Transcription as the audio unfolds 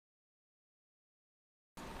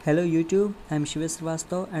Hello YouTube, I am Shiva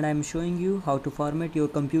Srivastav and I am showing you how to format your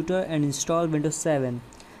computer and install Windows 7.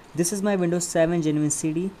 This is my Windows 7 genuine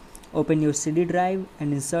CD. Open your CD drive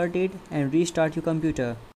and insert it and restart your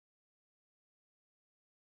computer.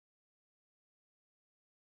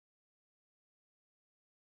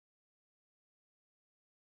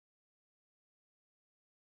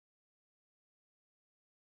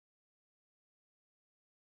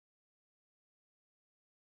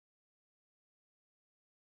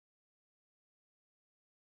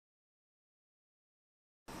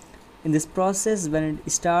 In this process, when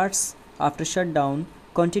it starts after shutdown,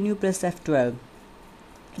 continue press F12.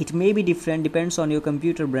 It may be different, depends on your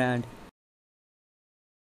computer brand.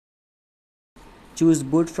 Choose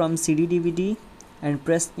boot from CD DVD and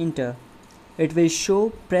press enter. It will show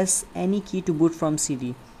press any key to boot from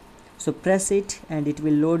CD. So press it and it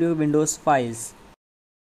will load your Windows files.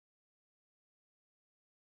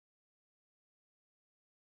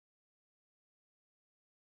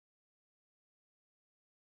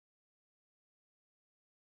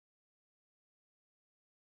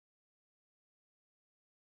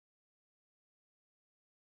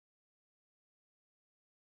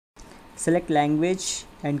 Select language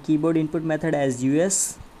and keyboard input method as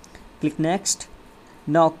US. Click next.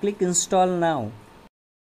 Now click install now.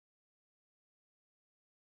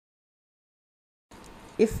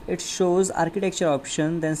 If it shows architecture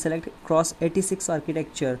option, then select cross 86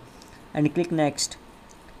 architecture and click next.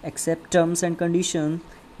 Accept terms and conditions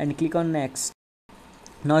and click on next.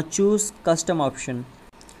 Now choose custom option.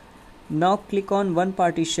 Now click on one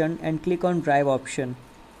partition and click on drive option.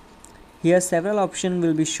 Here several options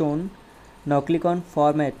will be shown. Now click on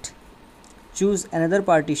format. Choose another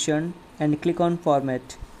partition and click on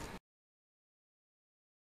format.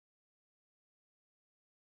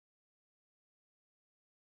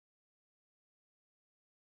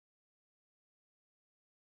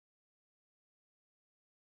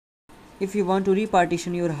 If you want to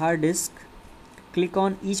repartition your hard disk, click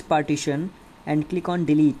on each partition and click on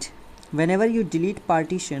delete. Whenever you delete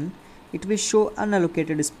partition, it will show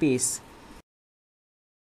unallocated space.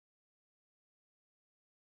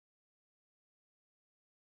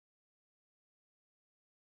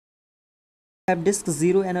 Have disk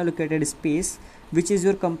 0 unallocated space, which is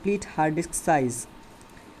your complete hard disk size.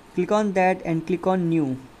 Click on that and click on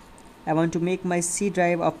new. I want to make my C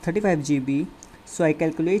drive of 35 GB, so I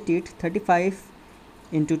calculate it. 35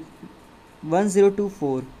 into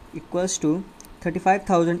 1024 equals to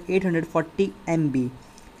 35,840 MB.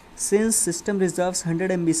 Since system reserves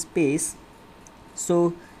 100 MB space,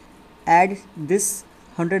 so add this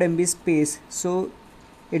 100 MB space, so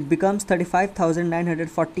it becomes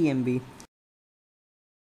 35,940 MB.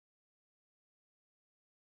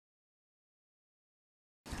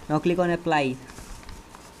 Now click on apply.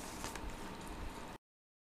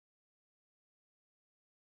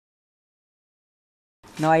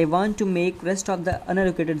 Now I want to make rest of the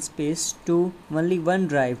unallocated space to only one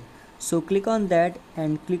drive. So click on that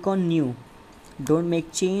and click on new. Don't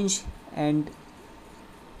make change and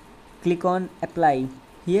click on apply.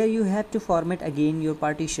 Here you have to format again your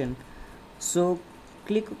partition. So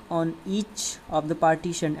click on each of the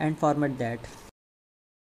partition and format that.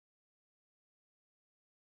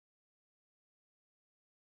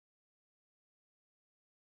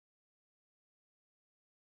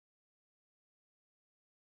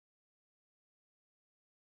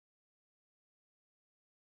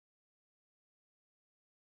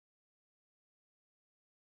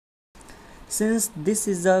 Since this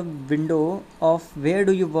is a window of where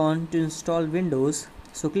do you want to install Windows,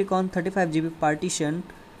 so click on 35 GB partition,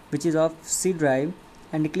 which is of C drive,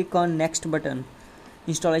 and click on next button.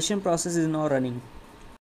 Installation process is now running.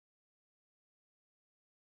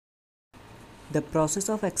 The process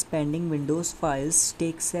of expanding Windows files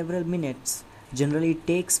takes several minutes. Generally it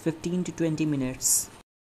takes 15 to 20 minutes.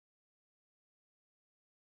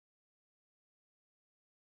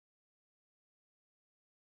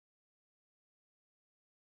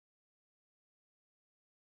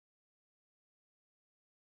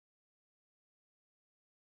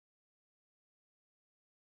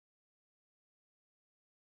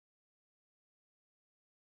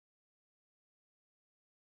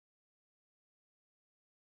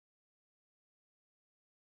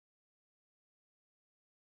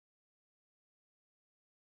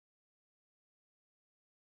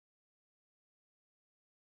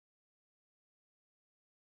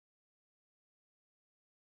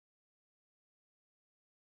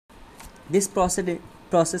 This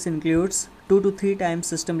process includes 2 to 3 times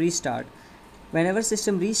system restart. Whenever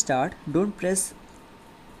system restart, don't press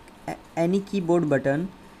any keyboard button.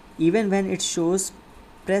 Even when it shows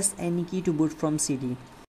press any key to boot from CD.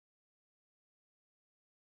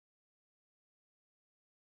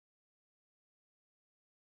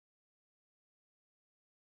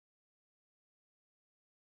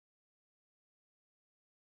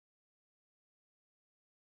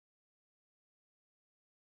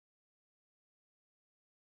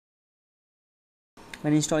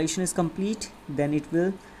 When installation is complete, then it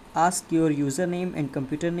will ask your username and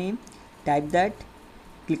computer name. Type that,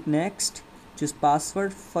 click next, choose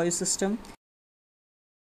password for your system.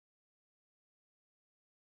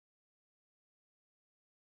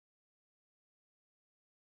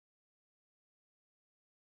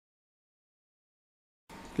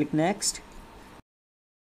 Click next.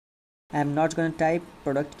 I am not going to type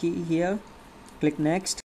product key here. Click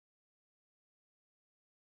next.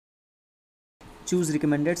 Choose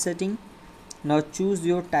recommended setting. Now choose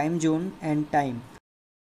your time zone and time.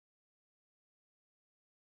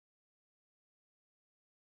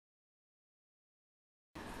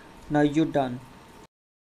 Now you're done.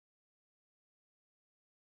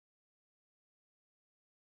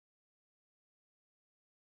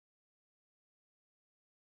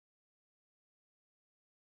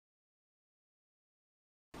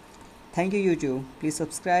 Thank you YouTube. Please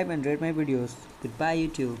subscribe and rate my videos. Goodbye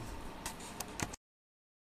YouTube.